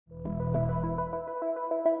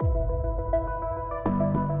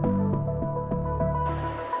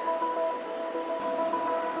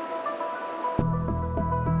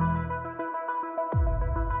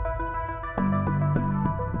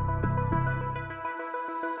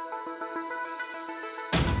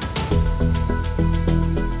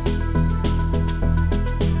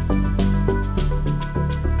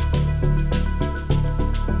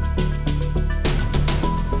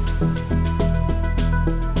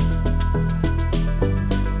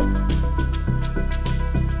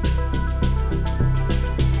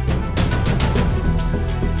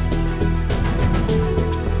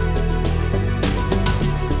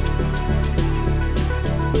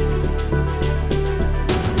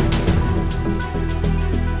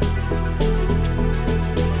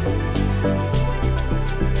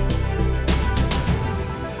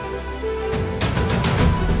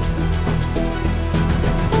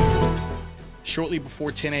Shortly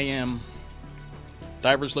before 10 a.m.,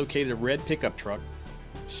 divers located a red pickup truck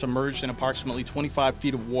submerged in approximately 25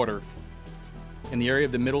 feet of water in the area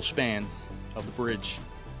of the middle span of the bridge.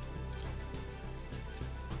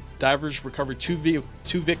 Divers recovered two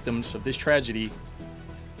victims of this tragedy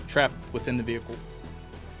trapped within the vehicle.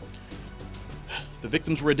 The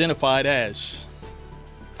victims were identified as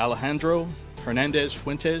Alejandro Hernandez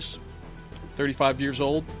Fuentes, 35 years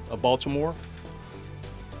old, of Baltimore,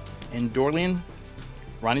 and Dorlian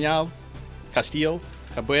Ranial Castillo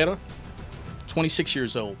Cabrera, 26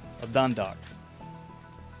 years old, of Dundalk.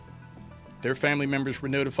 Their family members were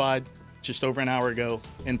notified just over an hour ago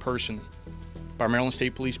in person by Maryland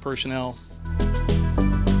State Police personnel.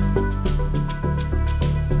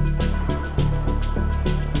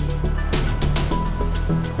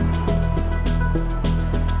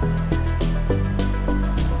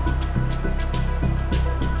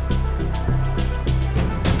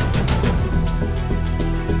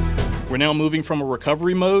 We're now moving from a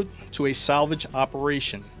recovery mode to a salvage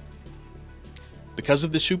operation. Because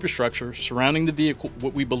of the superstructure surrounding the vehicle,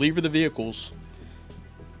 what we believe are the vehicles,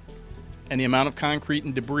 and the amount of concrete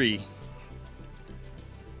and debris,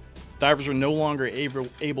 divers are no longer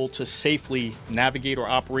able to safely navigate or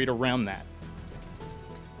operate around that.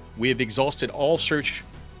 We have exhausted all search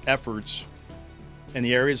efforts in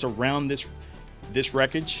the areas around this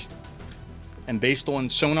wreckage, and based on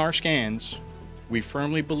sonar scans, we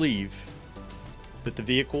firmly believe that the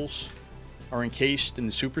vehicles are encased in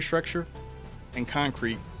the superstructure and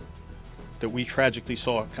concrete that we tragically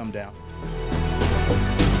saw come down.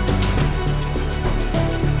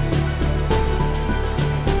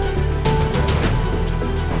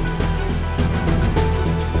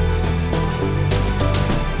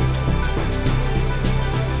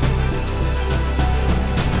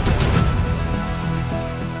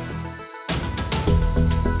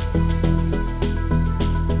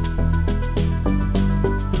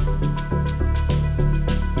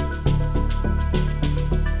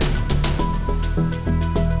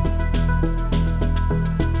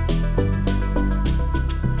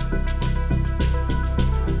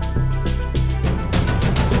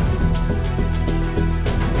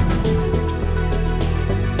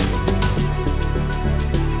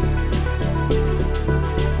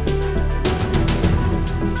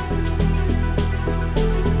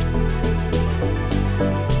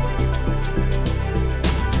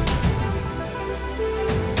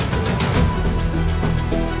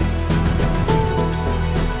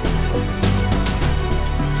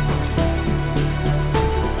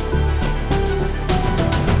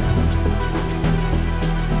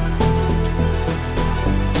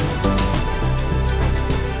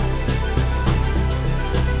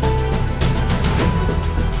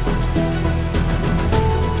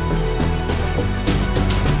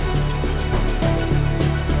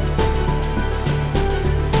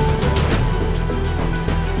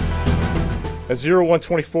 At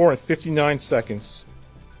 01:24 and 59 seconds,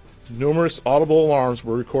 numerous audible alarms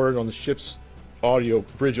were recorded on the ship's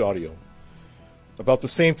bridge audio. About the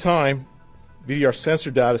same time, VDR sensor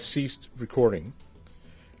data ceased recording.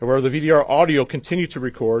 However, the VDR audio continued to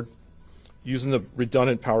record using the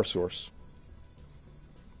redundant power source.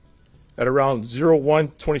 At around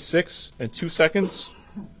 01:26 and 2 seconds,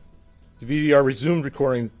 the VDR resumed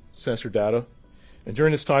recording sensor data, and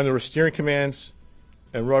during this time there were steering commands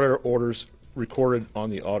and rudder orders recorded on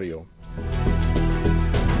the audio.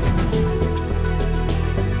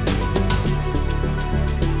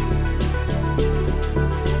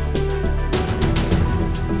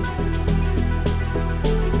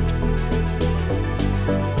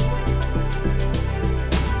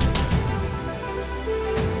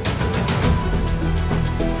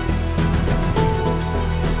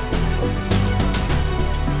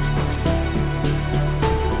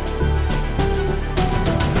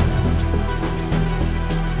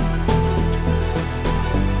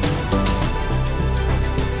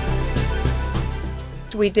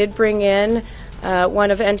 We did bring in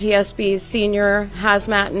one of NTSB's senior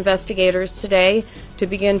hazmat investigators today to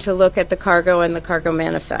begin to look at the cargo and the cargo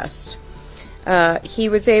manifest. He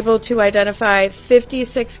was able to identify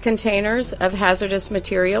 56 containers of hazardous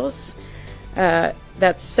materials.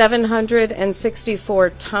 That's 764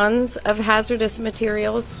 tons of hazardous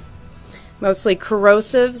materials, mostly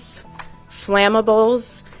corrosives,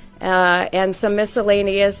 flammables, and some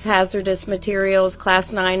miscellaneous hazardous materials,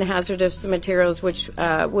 Class 9 hazardous materials, which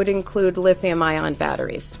would include lithium-ion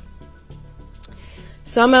batteries.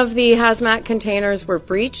 Some of the hazmat containers were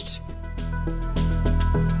breached.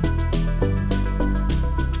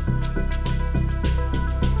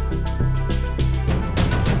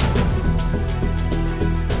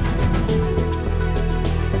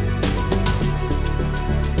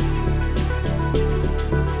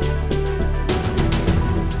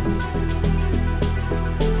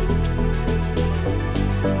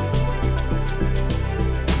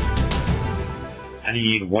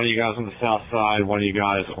 need one of you guys on the south side, one of you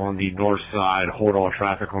guys on the north side, hold all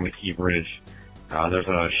traffic on the Key Bridge. There's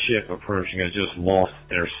a ship approaching that just lost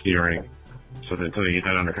their steering. So until you get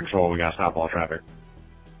that under control, we gotta stop all traffic.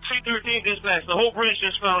 C-13 dispatch, the whole bridge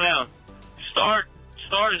just fell down. Start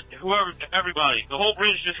is whoever, everybody. The whole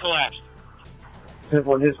bridge just collapsed.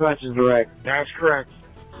 10-4 dispatch is direct. That's correct.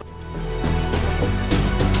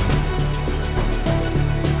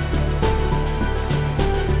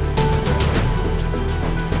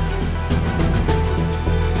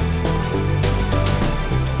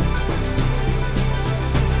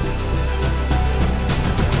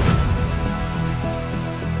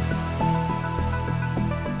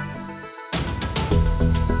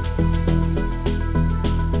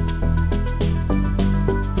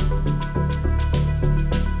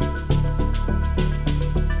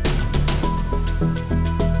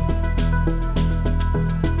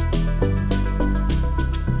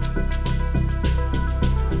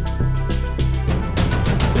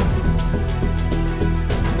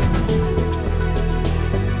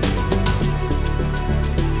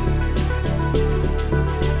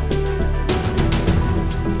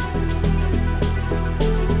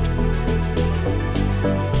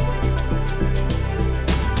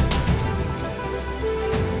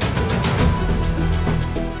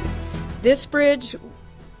 This bridge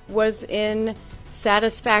was in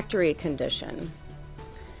satisfactory condition.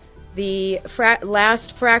 The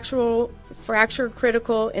last fracture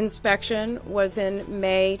critical inspection was in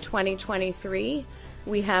May 2023.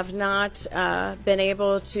 We have not been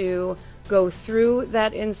able to go through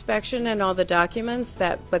that inspection and all the documents,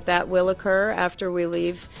 but that will occur after we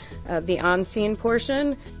leave the on-scene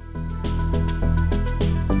portion.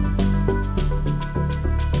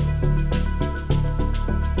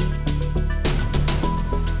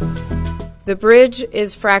 The bridge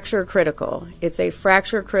is fracture critical. It's a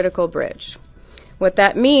fracture critical bridge. What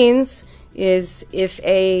that means is if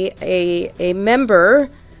a member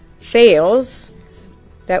fails,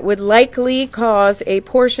 that would likely cause a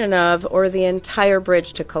portion of or the entire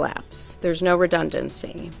bridge to collapse. There's no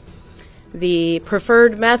redundancy. The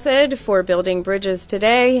preferred method for building bridges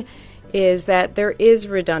today is that there is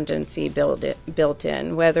redundancy built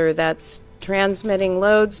in, whether that's transmitting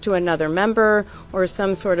loads to another member or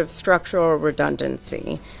some sort of structural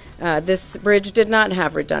redundancy. This bridge did not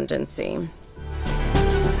have redundancy.